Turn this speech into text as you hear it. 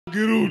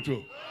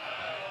Giruto.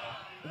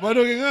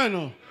 Bado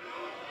gingano.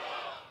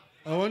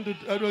 I want to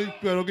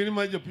pero gini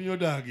ma japinyo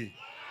dagi.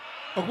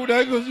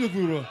 Akudagi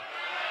ko.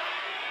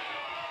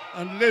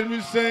 And let me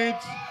say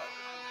it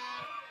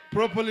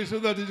properly so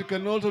that it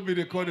can also be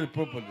recorded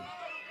properly.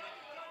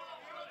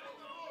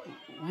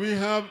 We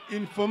have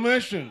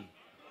information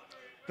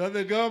that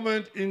the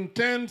government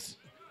intends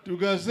to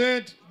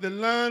gazette the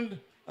land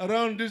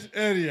around this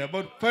area,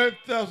 about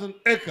 5,000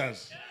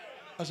 acres,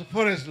 as a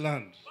forest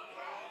land.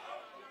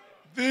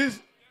 This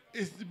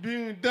is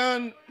being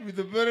done with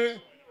a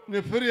very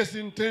nefarious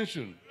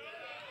intention.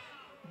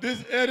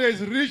 This area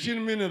is rich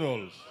in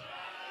minerals,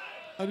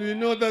 and we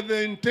know that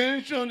the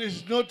intention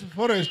is not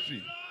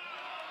forestry.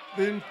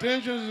 The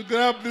intention is to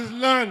grab this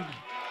land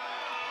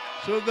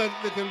so that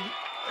they can be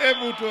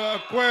able to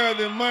acquire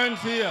the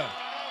mines here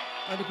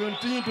and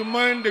continue to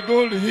mine the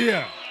gold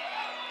here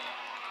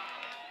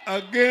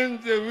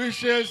against the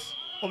wishes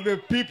of the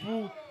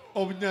people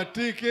of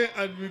Nyatike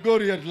and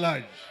Migori at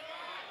large.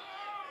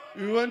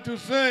 We want to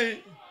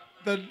say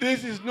that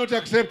this is not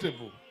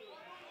acceptable.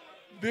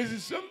 This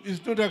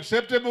is not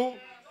acceptable.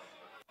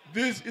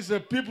 This is a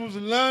people's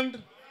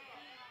land,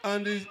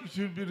 and it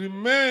should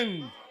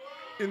remain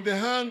in the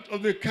hands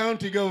of the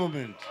county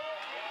government,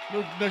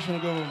 not national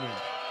government.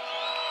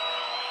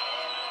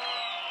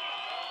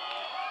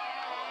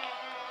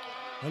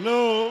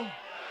 Hello?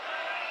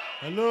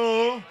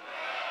 Hello?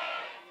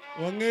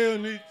 Wangeo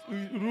ni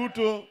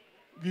Ruto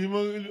gima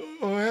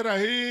ohera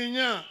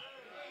hinya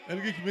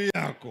en gik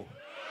miyako.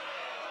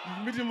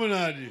 Mitimo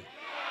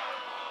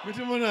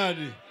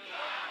nadi.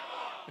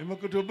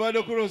 Emakoto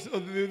bado koro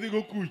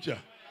odhigo kucha.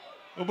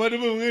 Obado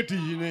be ong'e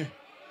tijne.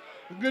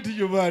 Ong'e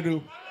tij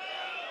obado.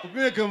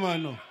 Ong'e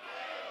kamano.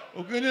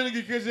 Ong'e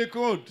gi kese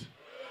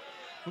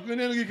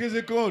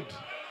court.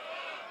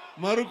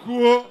 Mar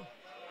kuo.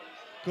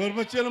 Kor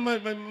machielo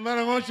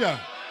marang'ocha.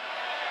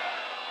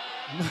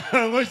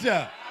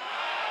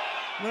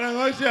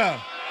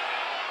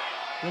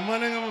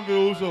 Kamane ng'ama be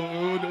uso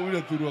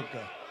uda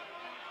thuruka.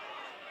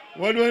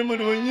 Wadwani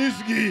mondo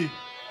wanyisgi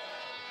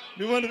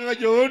ni wan kaka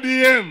jo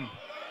ODM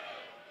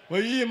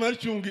wayie mar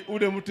chungi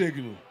uda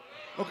motegno.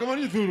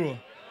 Okamano thurwa.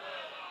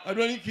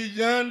 Adwani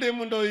kijande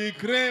mondo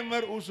ikre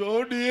mar uso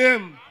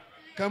ODM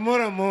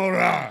kamora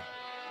mora.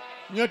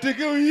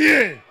 Nyatike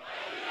uyie.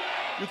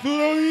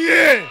 Thuro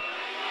uyie.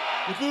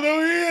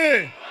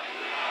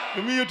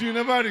 Kamiyo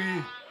tina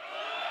bargi.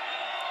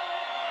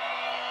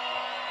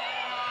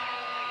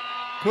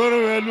 Koro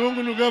we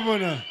luongo nu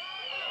gavana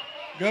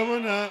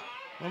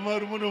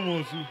mamaru mondo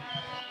mosu.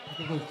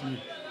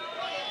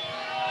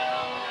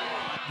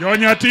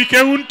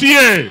 Jonyatike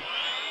untie.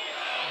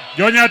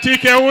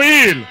 Jonyatike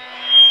uil.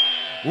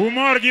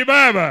 Umor gi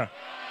baba.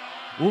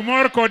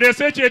 Umor kode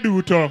seche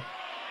duto.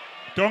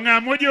 To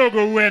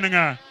ng'amojogo uen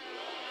ng'a.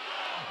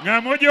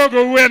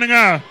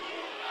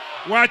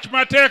 Wach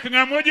matek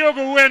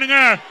ng'amojogo uen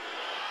ng'a.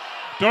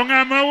 To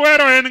ng'ama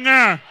uero en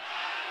ng'a.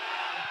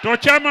 To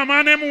chama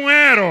mane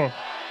muero.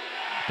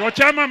 To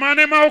chama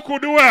mane ma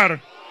okudwar.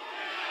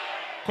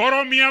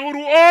 Koro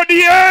miauru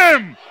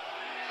ODM.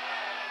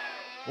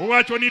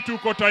 Uwacho ni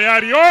tuko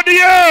tayari.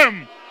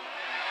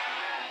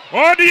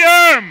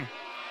 ODM.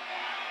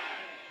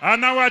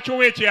 Anawacho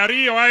weche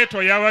ariyo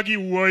aeto yawa gi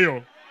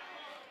wuoyo.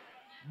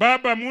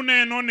 Baba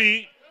muneno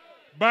ni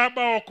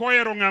baba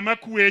okoero ng'ama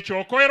kwecho.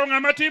 Okoero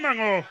ng'ama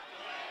timang'o.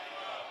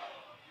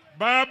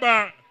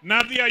 Baba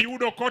nadhi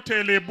ayudo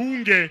kotele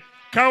bunge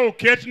ka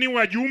oket ni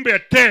wajumbe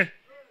te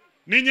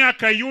ni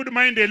nyaka yud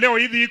maendeleo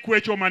idhi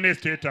kwecho mane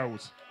State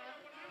House.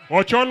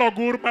 Ocholo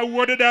gur ma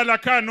wuode dala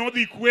ka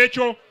nodhi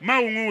kwecho ma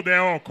ung'udhe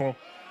oko.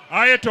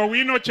 Aeto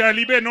Wino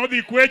Chali be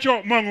nodhi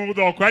kwecho ma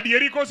ung'udhe oko.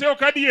 Adieri kose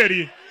ok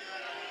adieri?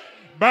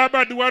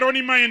 Baba dwaro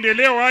ni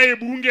maendeleo ae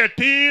bunge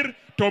tir,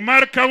 to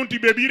mar county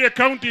bebire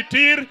county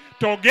tir,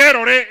 to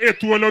gerore e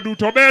thuolo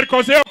duto. Ber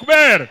kose ok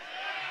ber?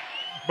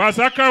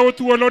 Basaka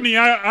othuolo ni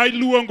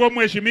luongo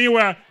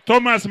mheshimiwa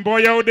Thomas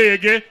Mboya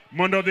Odege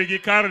mondo dhi gi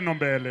kar no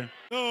mbele.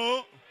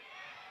 No,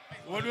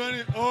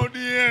 wadwani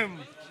ODM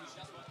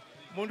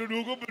mondo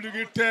duogo bedo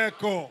gi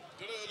teko.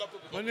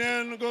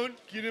 Mane go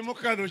kinde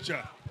mokadho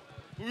cha.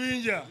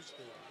 Winja.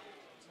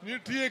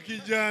 Nitie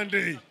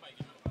kijande.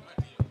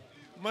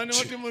 Mane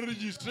watimo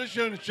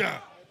registration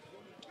cha.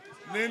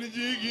 Neni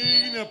ji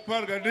gini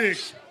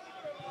 13.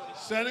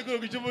 Sani koro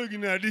gichopo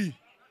gini adi.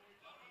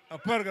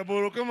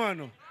 18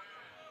 kamano.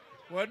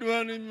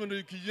 Wadwani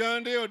mondo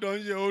kijande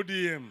odonje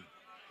ODM.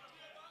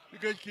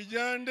 Nikech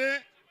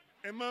kijande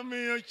ema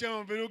miyo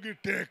chama bedo gi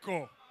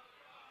teko.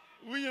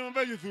 Winja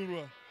maber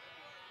jothurwa.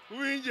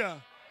 Winja.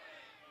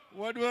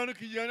 Wadwani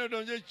kijande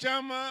odonje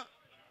chama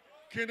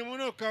kendo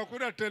mondo okaw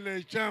koda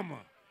tele chama.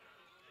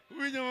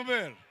 Winja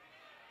maber.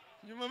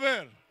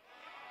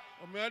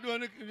 Ome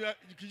adwani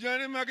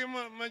kijande mage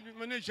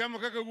mane chama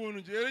kaka guonu.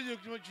 Ere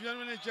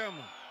kijande mane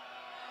chama.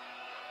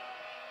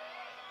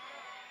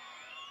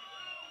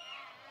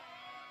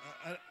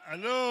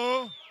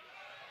 Hello?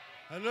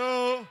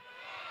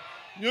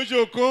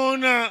 Nyocho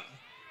kona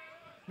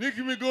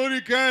Niki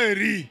Migori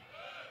kaeri.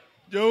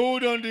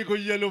 Jauda ndiko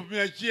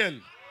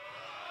 100,000.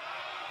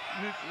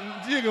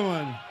 nitie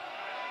kamano.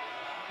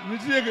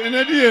 Nitie en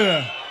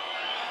adiera.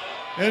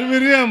 En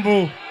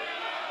miriambo.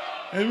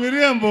 En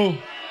miriambo.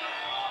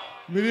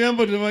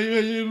 Miriambo to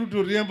mayu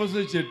Ruto riambo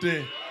seche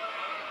te.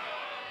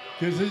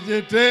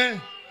 Seche te.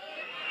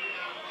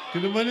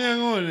 Kendo mani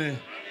ang'one.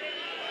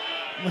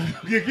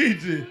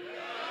 Kikiti.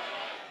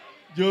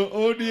 Jo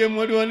ODM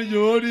wadwani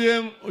jo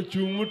ODM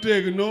ochung'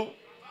 motegno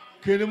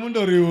kendo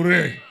mondo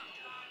riwre.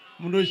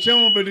 Mondo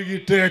chamo bed gi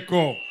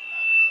teko.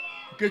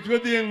 Nikech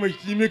wadhi yang'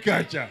 machime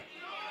kacha.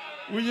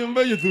 Winjo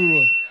mbayo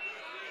thurwa.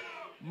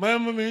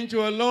 Mama mincho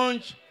wa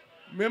launch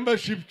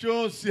membership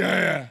cho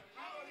Siaya.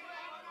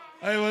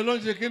 Ai wa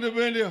launch kendo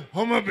bende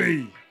Homa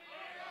Bay.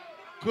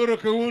 Koro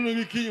kawuono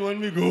gi kiny wan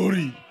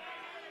Migori.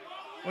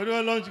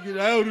 Wadwa launch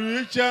kida ayo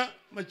Ruicha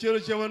machielo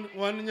cha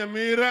wan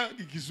Nyamira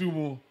gi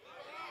Kisumu.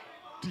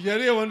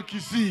 Tijaria wan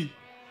Kisii.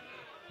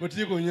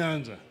 Watieko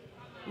Nyanza.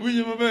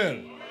 Winjo maber.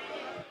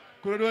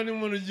 Koro dwani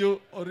mondo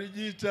jo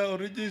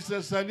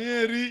origista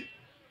Sanieri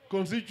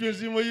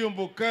constituency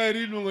moyombo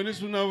kaeri luongo ni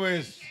Suna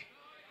West.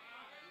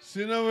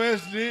 Suna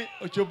West ni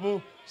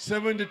ochopo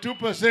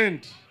 72%.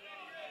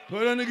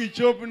 Koro ni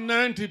gichopo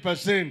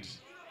 90%.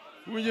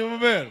 Winjo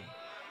maber.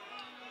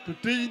 To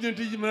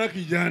tiji mara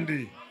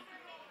kijandi.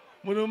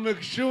 Mondo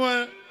make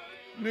sure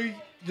ni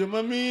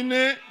joma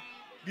mine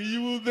gi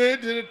yudhe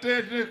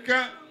tete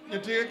ka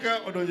nyatike ka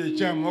odonje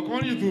cham.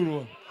 Wakamano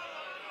jithurwa.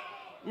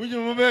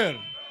 Winjo maber.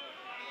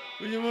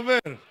 Winjo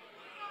maber.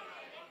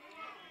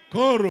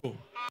 Koro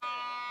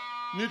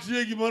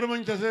nitie gimoro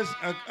manyiso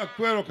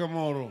akwero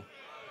kamoro.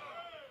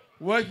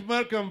 Wach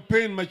mar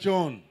campaign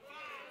machon.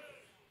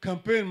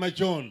 Campaign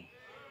machon.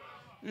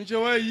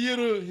 Nyicho wa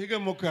yiero higa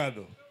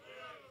mokadho.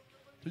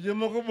 To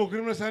jomoko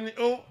bokre na sani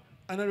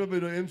anadwa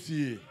bedo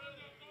MCA.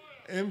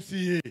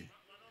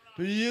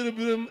 To yiero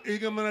biro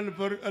higa mar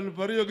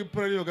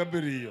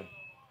 2027.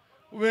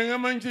 Wenga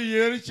manyiso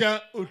yiero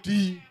cha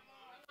oti.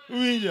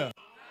 Winja.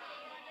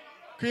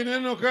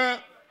 Kineno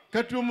ka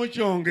tuo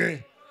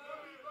mochonge.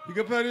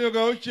 Higa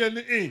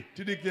 2026 ni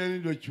tidikya ni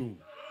dwa chung'.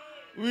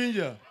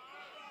 Winja.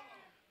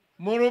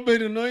 Moro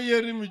bedo no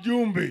yiero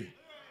mjumbe.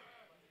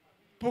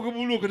 Poko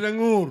bulu kata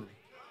ng'ur.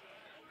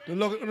 To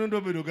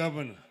ondo bedo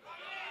governor.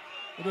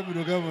 Ondo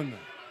bedo governor.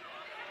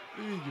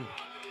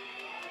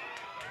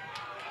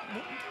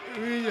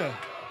 Winja.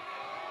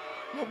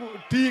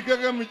 Ti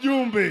kaka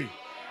mjumbe.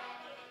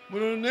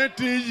 Mondo ne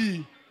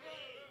tiji.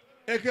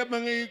 Eka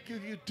bang'e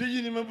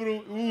tiji ni mabiro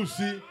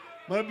usi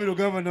mar bedo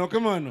governor.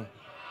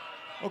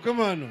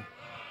 Okamano.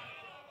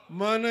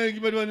 Mana e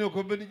gima dwani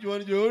okobeni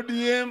jo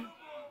ODM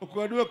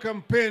okwadwa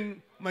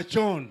campaign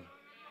machon.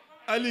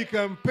 Ali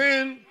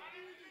campaign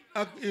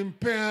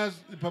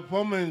impairs the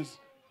performance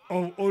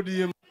of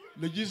ODM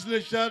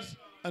legislatures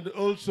and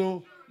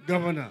also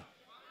governor.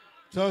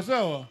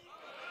 Sawa.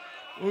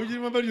 Ujiri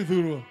mabadi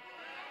thuro.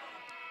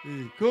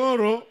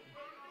 Koro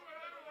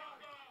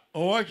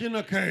owachi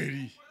na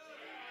kairi.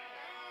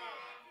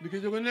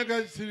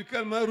 Nikechokone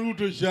sirikal mar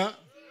Ruto cha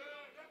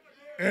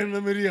en na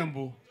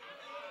Miriambo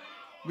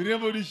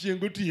di chieng'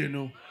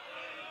 gotieno.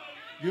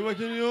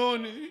 Giwacho ni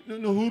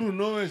Uhuru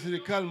nowe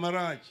sirikal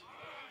marach.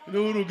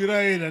 Uhuru gi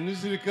Raila ni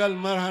sirikal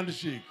mar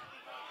handshake.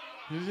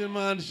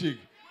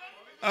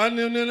 An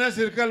ne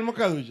sirikal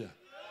mokadho cha.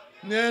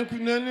 Ne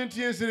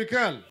tie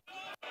sirikal.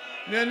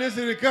 Ne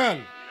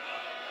sirikal.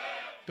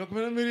 To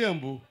kamano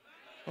Miriambo.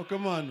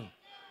 Okamano.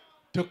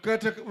 To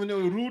kata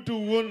Ruto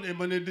won e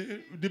mane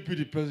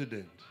deputy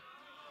president.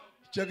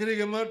 Chakre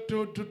higa mar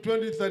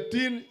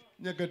 2013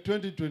 nyaka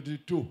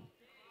 2022.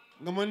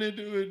 Ngamane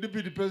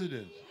deputy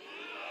president.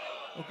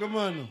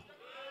 Okamano.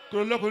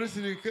 Koro loko ni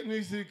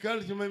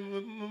sirikal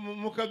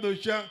mokadho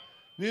cha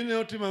nine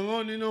otimo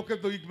ang'o, nine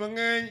oketho gik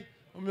mang'eny,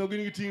 omiyo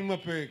gin gi ting'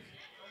 mapek.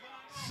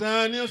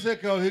 Sani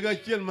osekawo higa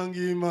achiel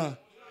mangima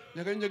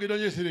nyaka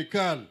gidonjo e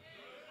sirikal.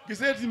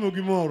 Gisetimo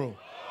gimoro.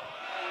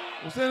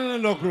 Oseneno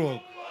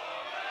lokruok.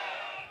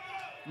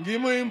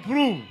 Ngima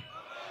improve.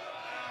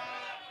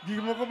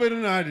 Gik moko bedo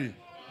nadi.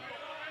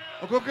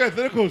 Ok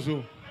okethre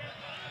koso.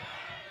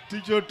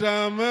 Tich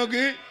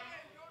otamogi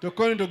to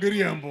koni to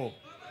giriambo.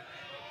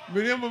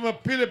 Miriambo ma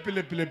pile.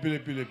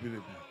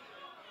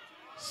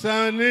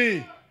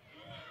 Sani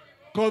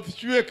koth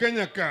chwe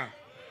Kenya ka.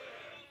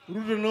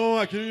 Ruto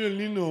nowacho ni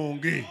lino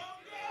onge.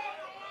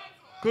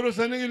 Koro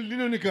sani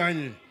lino ni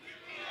kanye.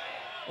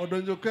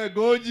 Odonjo ka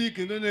goji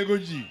kendo nego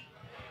ji.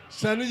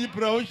 Sani ji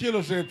 60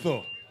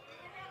 osetho.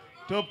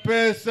 To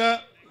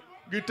pesa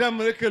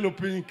gitamre kelo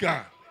piny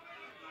ka.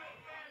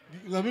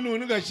 Ng'amiluongo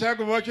ni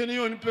Gachagua wacho ni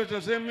yon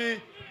pesa semi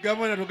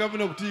gavana to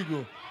gavana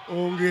oktigo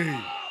onge.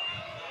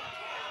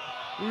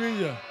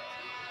 Uwinja.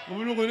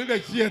 Ng'amiluongo ni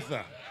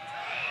Gachietha.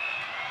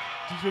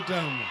 Ticho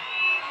tamo.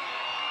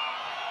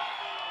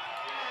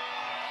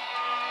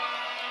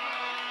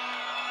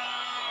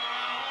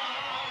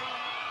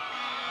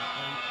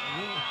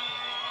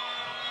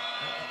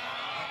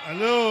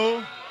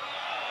 Hello.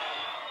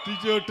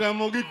 Ticho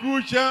tamo gi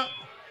kucha.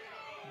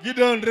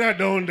 Gidondra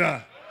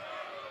donda.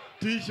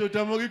 Ticho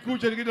tamo gi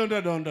kucha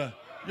gidondra donda.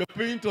 Jo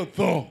piny to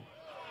tho.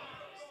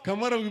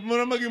 Kamara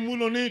gimoro ma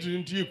gimulo ni to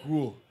nitie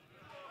kuo.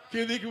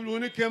 kidhi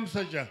kibuluni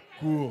kemsacha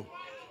kuo.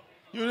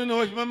 Yune na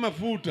wachma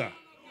mafuta.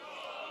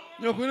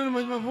 Nyokune na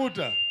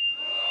mafuta.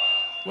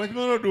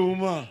 Wachma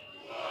roduma.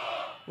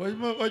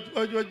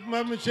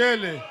 Wachma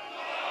michele.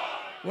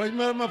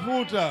 Wachma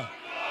mafuta.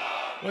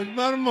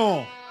 Wachma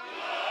mo.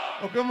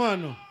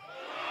 Okamano.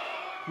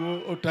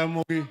 Kuo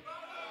otamogi.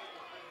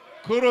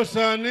 Koro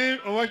sani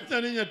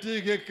owachna ni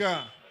nyatike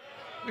ka.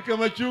 Nika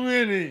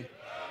machungini.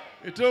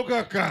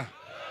 Itoka ka.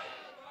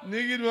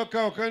 Nigi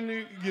waka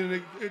wakani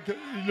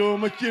ilo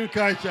machin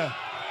kacha.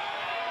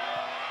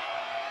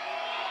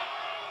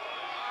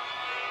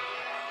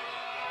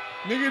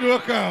 Nigi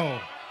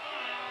wakao.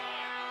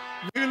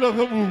 Nigi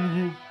loka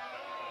bungu.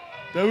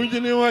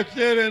 Tawinjini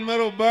wachere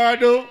maro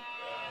bado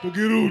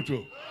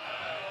tugiruto.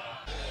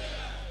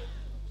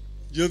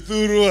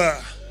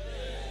 Jothurwa.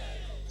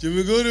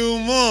 Chimigori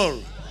umor.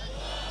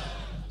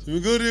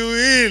 Chimigori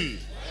uil.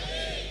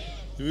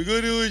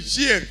 Chimigori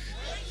uchiek.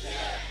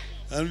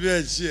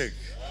 Anbia chiek.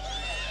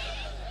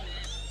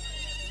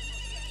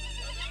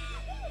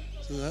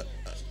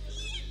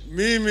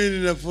 Mimi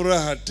nina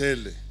furaha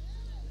tele.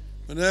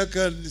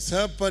 Manaka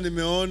hapa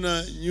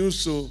nimeona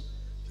nyuso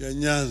ya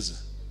Nyanza.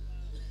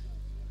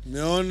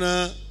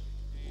 Nimeona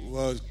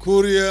wa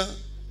Kuria,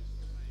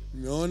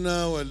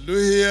 nimeona wa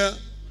Luhia,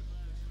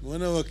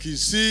 nimeona wa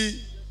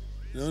Kisii,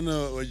 nimeona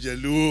wa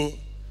Jaluo,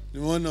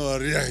 nimeona wa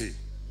Riahi.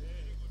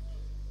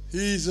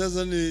 Hii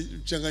sasa ni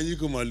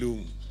mchanganyiko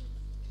maalum.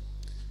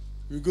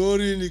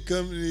 Migori ni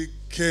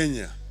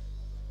Kenya.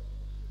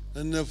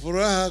 Na nina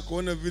furaha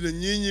kuona vile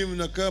nyinyi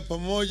mnakaa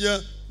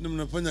pamoja na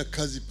mnafanya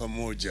kazi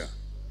pamoja.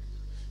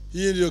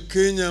 Hii ndio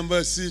Kenya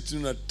ambayo sisi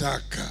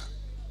tunataka.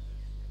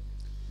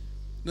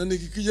 Na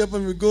nikikija hapa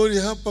Migori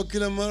hapa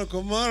kila mara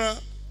kwa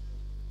mara,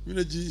 mimi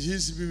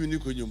najihisi mimi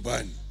niko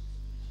nyumbani.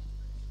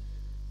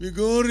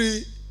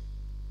 Migori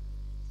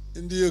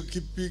ndio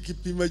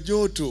kipima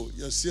joto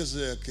ya siasa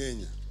ya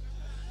Kenya.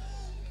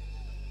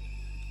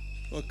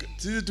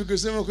 Sisi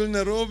tukisema kule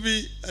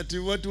Nairobi ati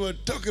watu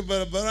watoke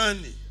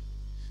barabarani,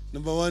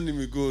 namba 1 ni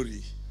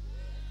Migori.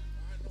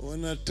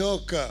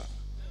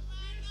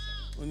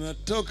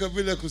 Wanatoka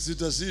bila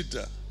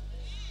kusita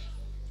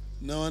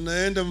na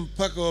wanaenda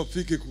mpaka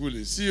wafike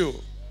kule,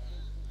 sio?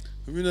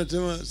 Mimi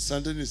nasema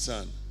asanteni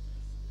sana.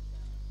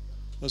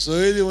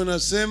 Waswahili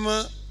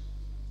wanasema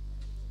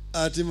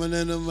ati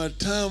maneno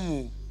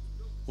matamu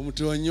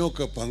humtoa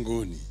nyoka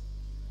pangoni.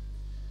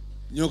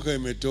 Nyoka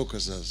imetoka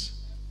sasa.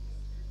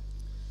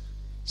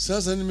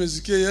 Sasa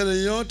nimesikia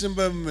yale yote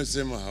ambayo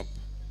mmesema hapa.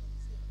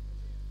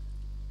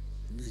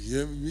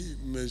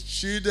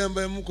 Shida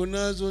ambayo mko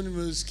nazo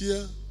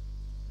nimesikia.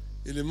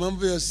 Ile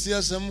mambo ya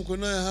siasa mko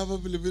nayo hapa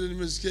vile vile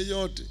nimesikia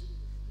yote.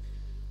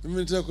 Mimi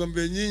nataka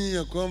kuambia nyinyi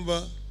ya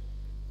kwamba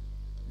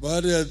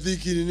baada ya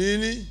dhiki ni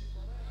nini?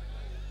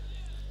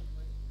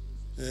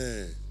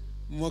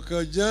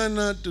 Mwaka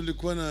jana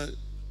tulikuwa na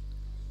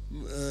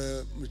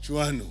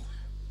mchuano.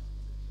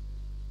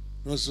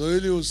 Na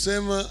Waswahili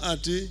husema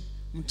ati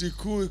mti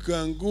kuu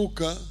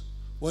ikaanguka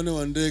wana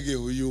wa ndege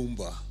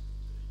huyumba.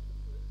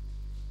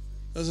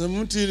 Sasa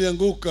mti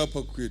ilianguka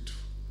hapa kwetu.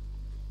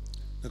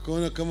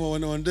 Nakaona kama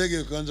wana wa ndege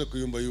wakaanza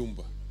kuyumba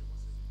yumba.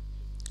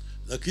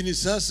 Lakini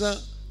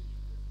sasa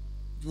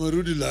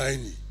tumerudi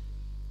laini.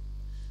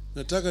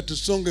 Nataka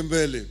tusonge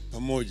mbele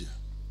pamoja.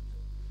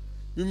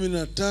 Mimi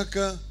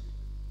nataka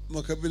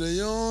makabila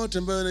yote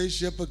ambayo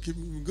yanaishi hapa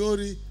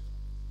Migori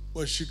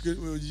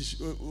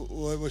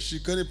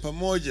washikane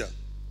pamoja,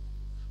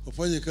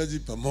 wafanye kazi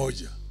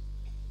pamoja.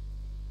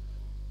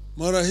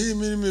 Mara hii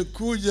mimi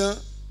nimekuja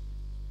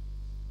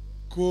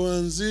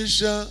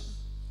kuanzisha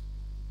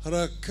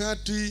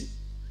harakati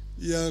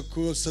ya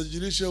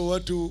kusajilisha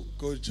watu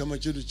kwa chama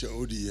chetu cha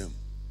ODM.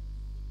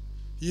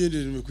 Hiyo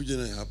ndio nimekuja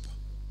nayo hapa.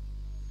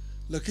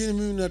 Lakini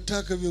mimi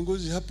nataka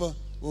viongozi hapa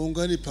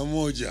waungane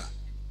pamoja.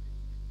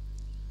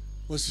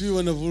 Wasiwe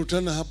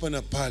wanavurutana hapa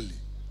na pale.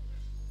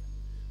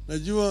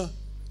 Najua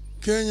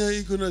Kenya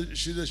iko na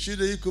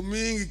shida iko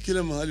mingi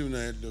kila mahali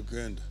unaenda.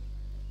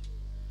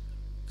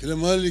 Kila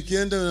mahali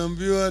ukienda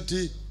unaambiwa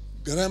ati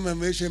gharama ya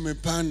maisha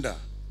imepanda.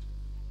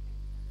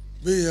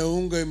 Bei ya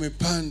unga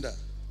imepanda.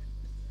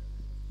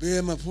 Bei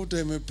ya mafuta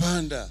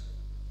imepanda.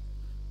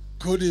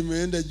 Kodi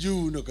imeenda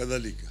juu na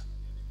kadhalika.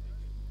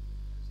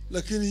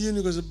 Lakini hiyo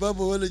ni kwa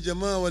sababu wale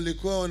jamaa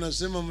walikuwa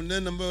wanasema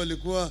maneno ambayo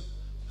walikuwa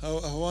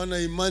hawana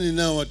imani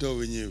nao hata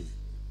wenyewe.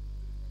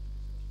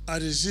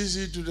 Ati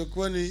sisi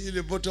tutakuwa ni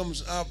ile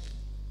bottoms up.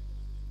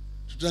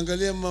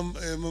 Tutaangalia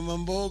mama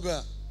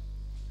mboga,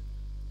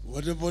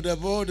 watu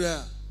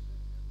bodaboda,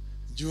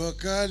 jua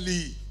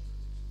kali,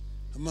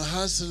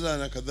 mahasla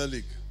na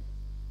kadhalika.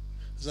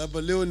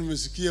 Sasa leo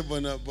nimesikia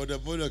bwana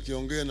bodaboda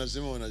akiongea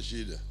anasema wana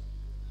shida.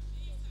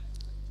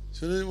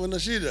 Sio wana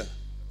shida?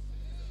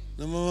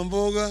 Na mama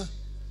mboga?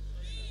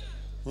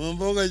 Mama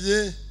mboga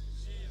je?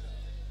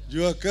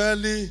 Jua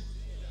kali?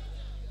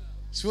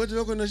 Si wote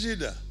wako na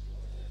shida?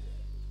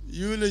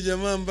 Yule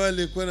jamaa ambaye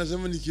alikuwa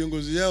anasema ni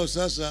kiongozi yao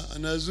sasa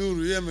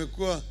anazuru, yeye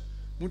amekuwa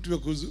mtu wa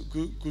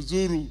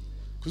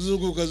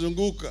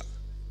kuzunguka.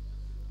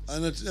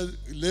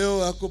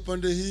 Leo hako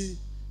pande hii,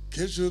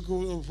 kesho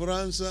yuko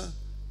Faransa,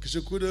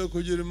 kesho kuda yuko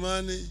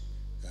Ujerumani,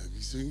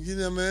 kesho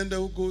ingine ameenda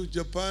huko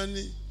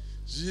Japani,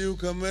 sijui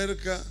yuko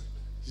Amerika,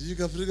 sijui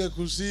yuko Afrika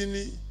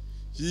Kusini,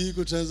 sijui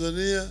yuko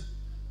Tanzania,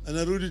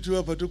 anarudi tu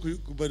hapa tu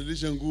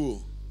kubadilisha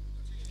nguo.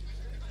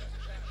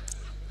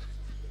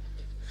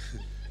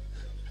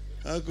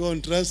 Ako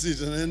on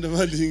transit, anaenda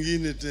mahali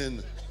ingine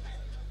tena.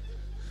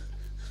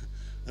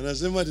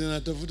 Anasema ati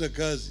anatafuta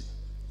kazi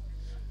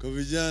kwa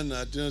vijana,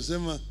 ati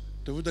anasema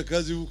tafuta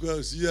kazi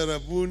huko si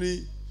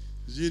Arabuni,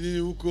 si nini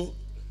huko.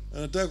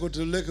 Anataka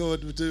kutoleka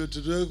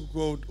watoto wake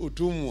kwa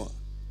utumwa.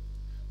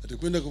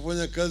 Atakwenda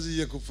kufanya kazi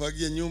ya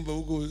kufagia nyumba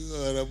huko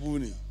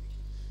Arabuni.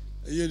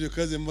 Hiyo ndio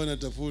kazi ambayo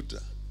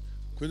anatafuta.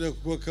 Kwenda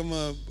kuwa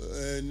kama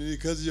ni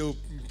kazi ya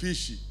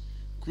mpishi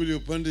kule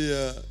upande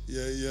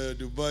ya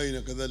Dubai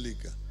na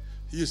kadhalika.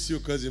 Hiyo sio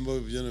kazi ambayo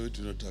vijana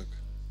wetu wanataka.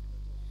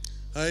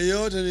 Hayo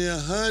yote ni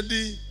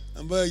ahadi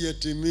ambayo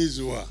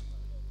yatimizwa.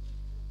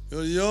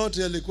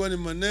 Yote yalikuwa ni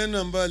maneno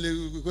ambayo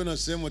yalikuwa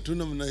nasema tu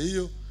namna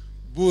hiyo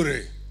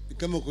bure,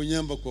 kama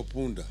kunyamba kwa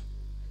punda.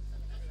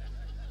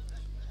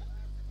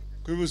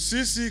 Kwa hivyo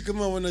sisi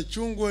kama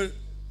wanachungwa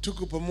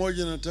tuko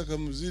pamoja, nataka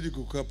mzidi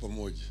kukaa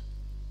pamoja.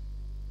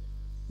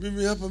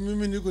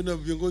 Mimi niko na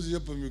viongozi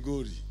hapa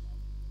Migori.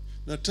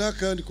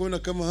 Nataka nikuona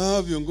kama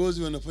hawa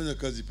viongozi wanafanya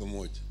kazi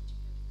pamoja.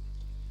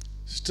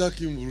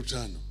 Sitaki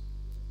mvurutano.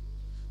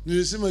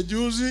 Nilisema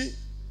juzi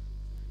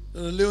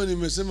na leo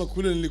nimesema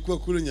kule nilikuwa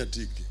kule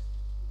Nyatike,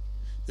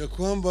 ya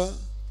kwamba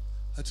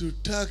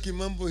hatutaki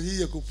mambo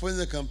hii ya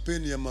kufanya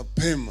kampeni ya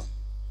mapema.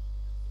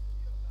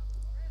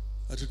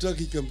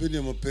 Hatutaki kampeni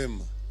ya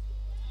mapema.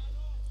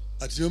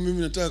 Ati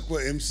mimi nataka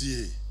kuwa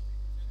MCA.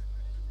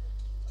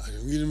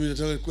 Mimi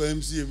nataka kuwa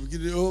MCA.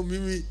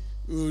 Mimi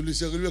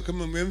ulishaguliwa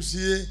kama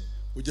MCA,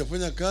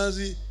 hujafanya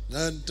kazi,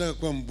 na nataka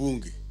kuwa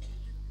mbunge.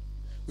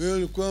 Wewe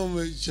ulikuwa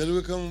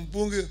umechaguliwa kama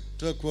mbunge,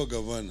 nataka kuwa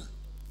gavana.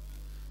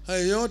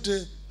 Haya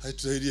yote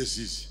haitusaidia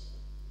sisi.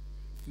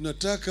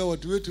 Tunataka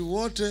watu wetu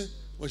wote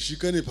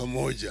washikane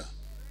pamoja.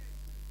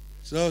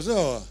 Sawa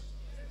sawa?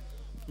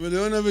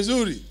 Umeelewana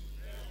vizuri?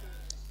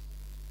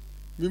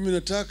 Mimi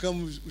nataka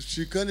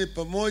mshikane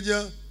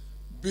pamoja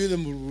bila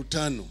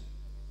mvurutano.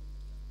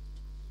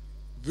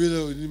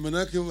 Bila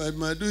manake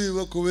maadui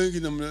wako wengi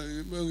na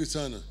wengi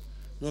sana.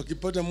 Na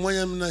wakipata mwanya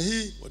namna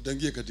hii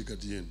wataingia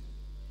katikati yenu.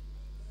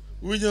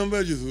 Uwinja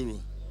ambaye jithurwa.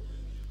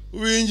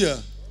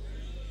 Uwinja.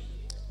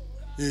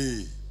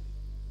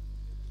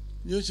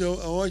 Nyocha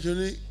awacho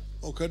ni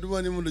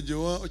okadwa ni mondo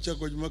jowa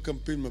ochako juma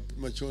campaign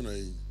machona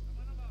hii.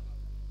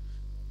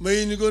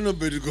 Maini gono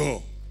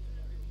bedgo.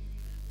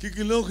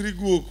 Kikilokri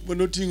guok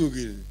manotingo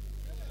gini.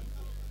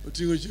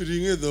 Otingo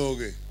ringe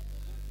dhoge.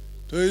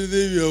 To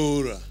idhi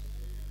yaura.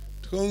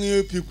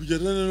 Tukong'iyo pi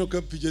kujatana no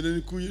ka picha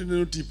ne kuye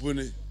ne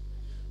tipone.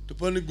 To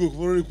pani guok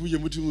moro ni kuja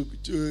motingo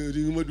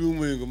ringo maduong'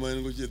 moingo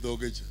man go che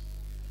dhoge cha.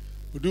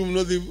 Udum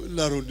no dhi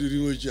laro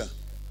ringo cha.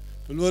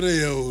 To lware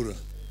yaura.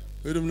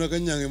 Pero mna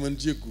kanyange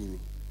mantie kuro.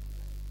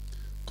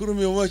 Kuro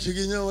mi wacho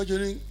gi nya wacho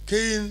ni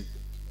Kain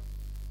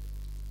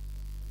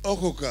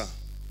okoka.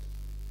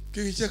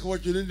 Kiki chaka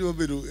wacho ni ndiwa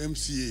bedo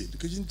MCA.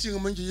 Kiki ntinga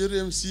mancho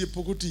yeri MCA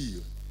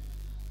pokotiyo.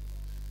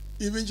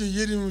 Ibencho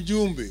yeri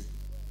mjumbe.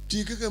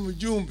 Tika kama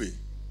mjumbe.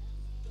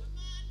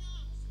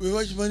 We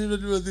wacho mani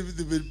ndiwa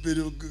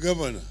bedo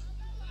governor.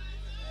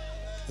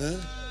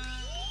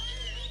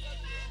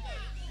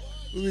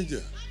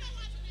 Uwinja.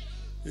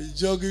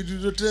 Jogi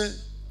dudote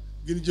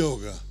gin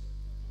joga.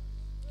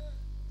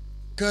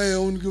 Kaya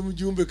unge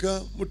mjumbe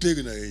ka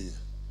mutegna hinya.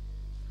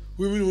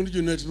 Wewe ni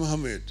Junet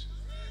Mohamed.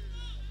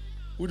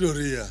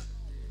 Udoria.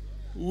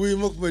 Wewe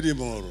mokmedi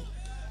moro.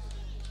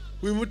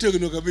 Wewe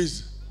mutegno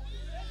kabisa.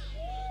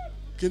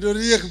 Kendo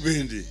riek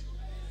bendi.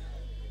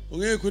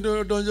 Onge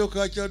kundo donjo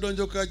kacha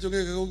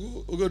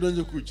onge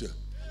donjo kucha.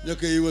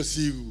 Nyaka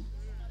iwasigu.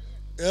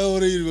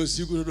 Eore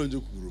iwasigu no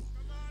donjo kuro.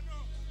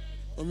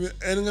 Omi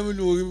en ngami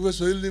luogi kwa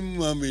Swahili ni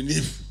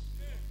mwaminifu.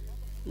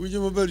 Uwinja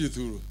maber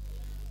jithuro.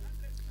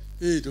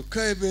 To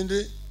kae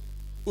bende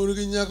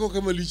unugi nyako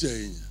kama licha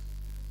hinya.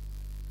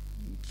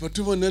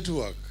 Fatuma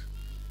network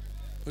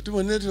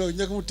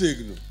nyako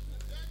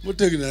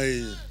mutegno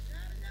hinya.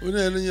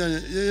 Uneno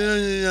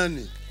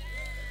nyani.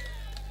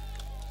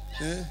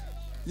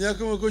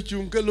 Nyako mako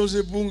chung ka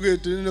lose bunge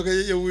to nino ka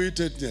yawuyi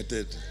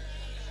tet.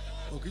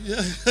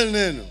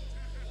 Neno.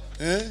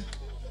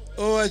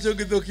 Wacho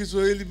gi dho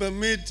Kiswahili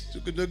mamit, to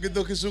gi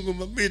dho Kisungu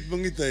mamit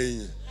mang'ith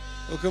ahinya.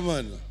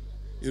 Okamano.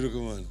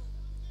 Irokamano.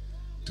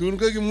 Tun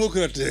ka gimuok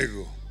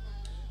ratego.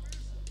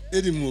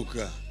 Edi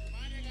muka.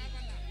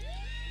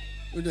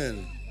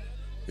 Uneno.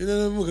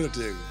 Ineno muok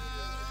ratego.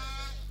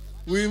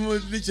 Wi mo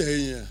licha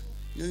hinya.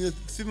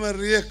 Nyathi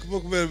mariek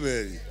mok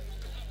berberi.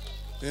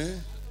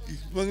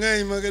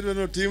 Mang'eny magedwa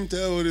notim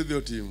te aore dhi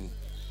otimo.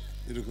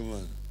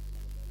 Irokamano.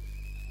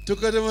 To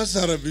kata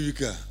masara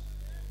bibika.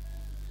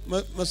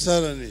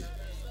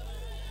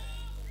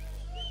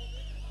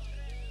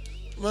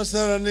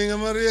 Masara ni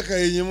ng'ama riek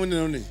ahinya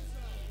moneno ni.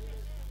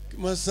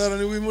 Masara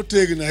ni wi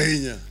motegno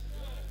ahinya.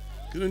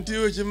 Kendo nitie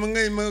weche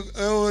mang'eny ma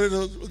aore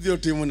dhi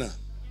otimona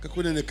kaka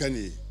unene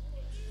kani.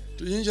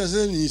 to nyinja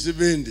seni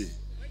sebendi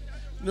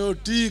no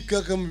ti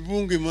kaka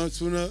mbunge ma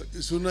suna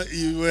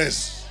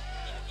US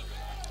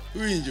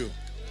winjo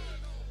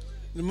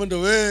ni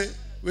mondo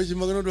weche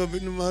magno do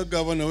bin ma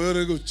gavana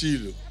were go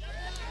chilo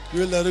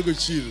wela go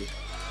chilo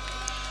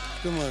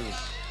kamano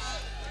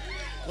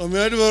o me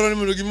adwaro ni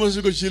mondo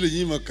gimosi go chilo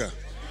nyima ka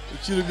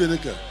chilo bene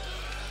ka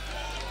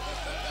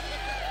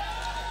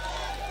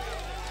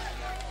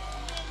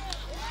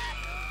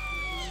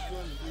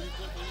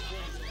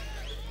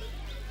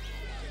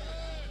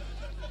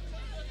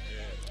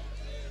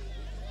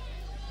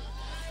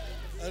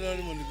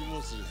adwaro mondo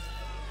gimosi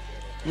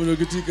mondo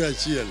gitika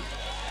chiel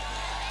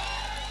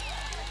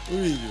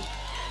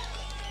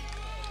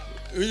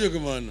Uyo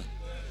kamana.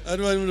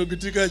 Adwani mondo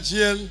gitika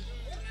chiel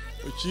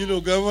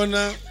ochilo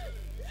governor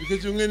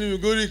ikechungeni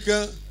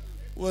migorika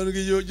wan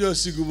gi jo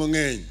sigu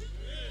mang'eny.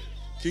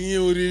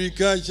 King'iyo uriri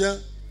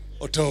kacha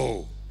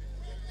otow.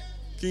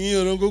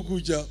 King'iyo rongo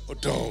kucha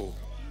otow.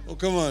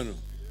 Okamano.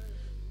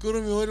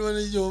 Koro mi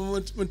wadwani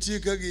jo mantie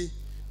kagi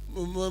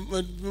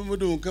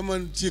modong kama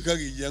nitie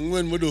kagi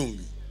jang'wen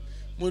modongi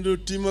mondo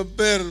tima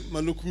ber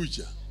malo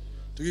kucha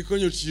to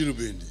gikonyo chiro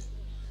bende.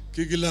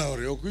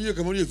 Kigilawre okuye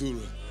kamano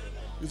yethuro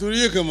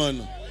ye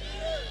kamano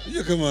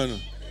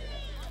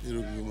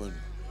ero kumana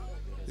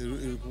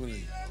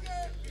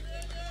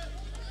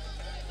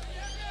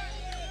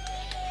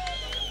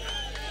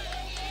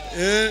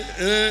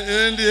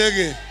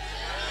ndiege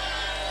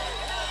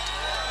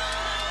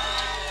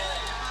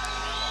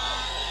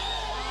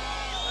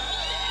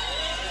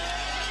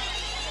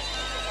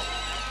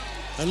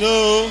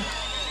hello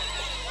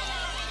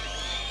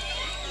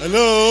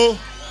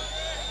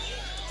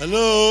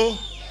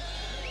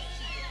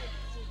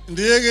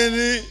ndiege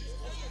ni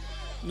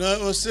na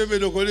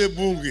osebedo kode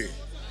bunge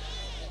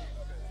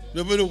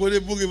nobedo kode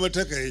bunge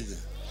mataka hinya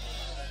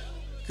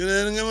kila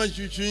en ngama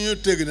chunyo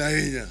tegna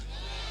hinya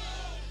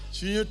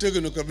chunyo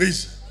tegno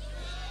kabisa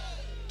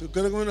to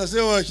kala kama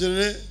nasewacho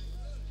ne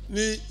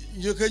ni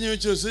jokanyo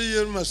chose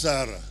yer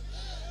masara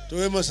to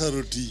we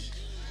masaroti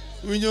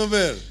winyo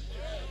ber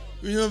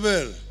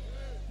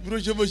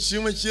bro chobo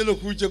chiema chielo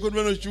kucha kod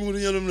mano chung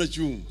nyalo mna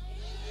chung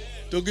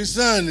to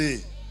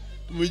gisani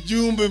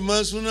mjumbe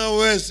masuna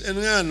west en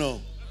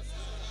ngano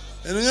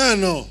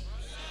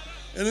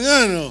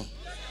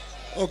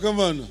o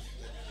kamano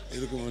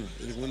ilikomano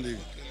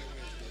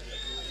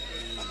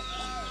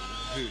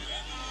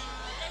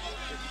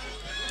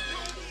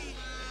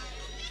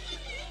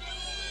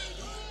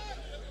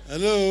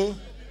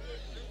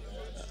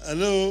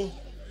hello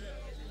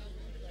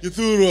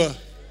Githurwa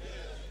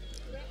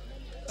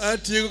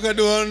atieko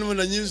kadwaro ni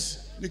mondo anyis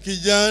ni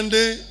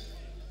kijande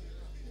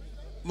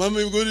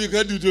mama igori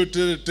kaduto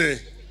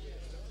tete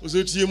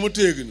osetie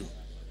motegno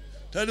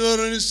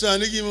tadwaro ni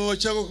sani gima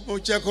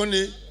wachako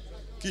ni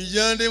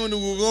kijande mondo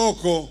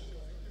ugoko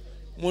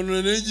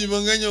mondo ne ji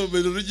mang'eny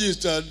obed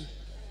registered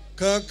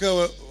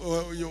kaka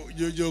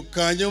jo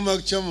kanyo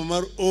mag chama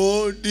mar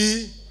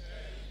OD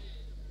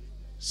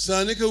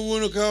sani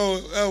kawuono ka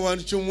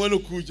wan chomwalo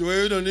kucho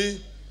wayudo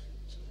ni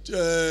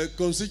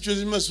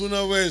constituency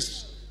Masuna West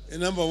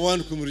number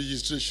 1 kum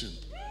registration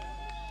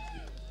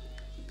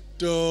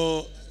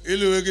to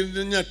iluwe gi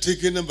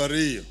nyatike number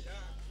 2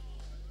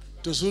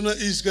 to Suna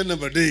East ka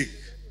number 3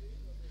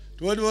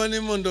 to wadwani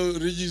mondo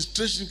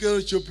registration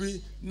kero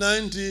chopi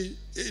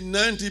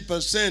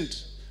 90%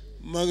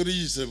 mag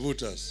registered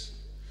voters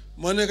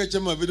mane ka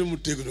chama bedo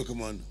mutegno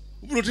kamano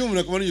ubro timo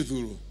na kamano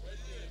Githurwa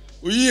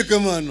uyiye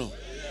kamano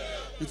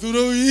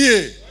Githurwa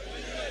uyiye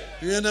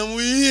yana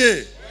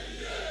muyiye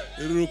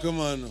ero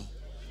kamano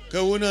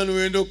kawuna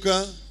wendo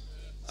ka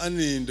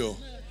anindo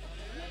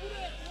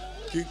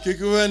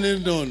kikiwa ni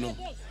nono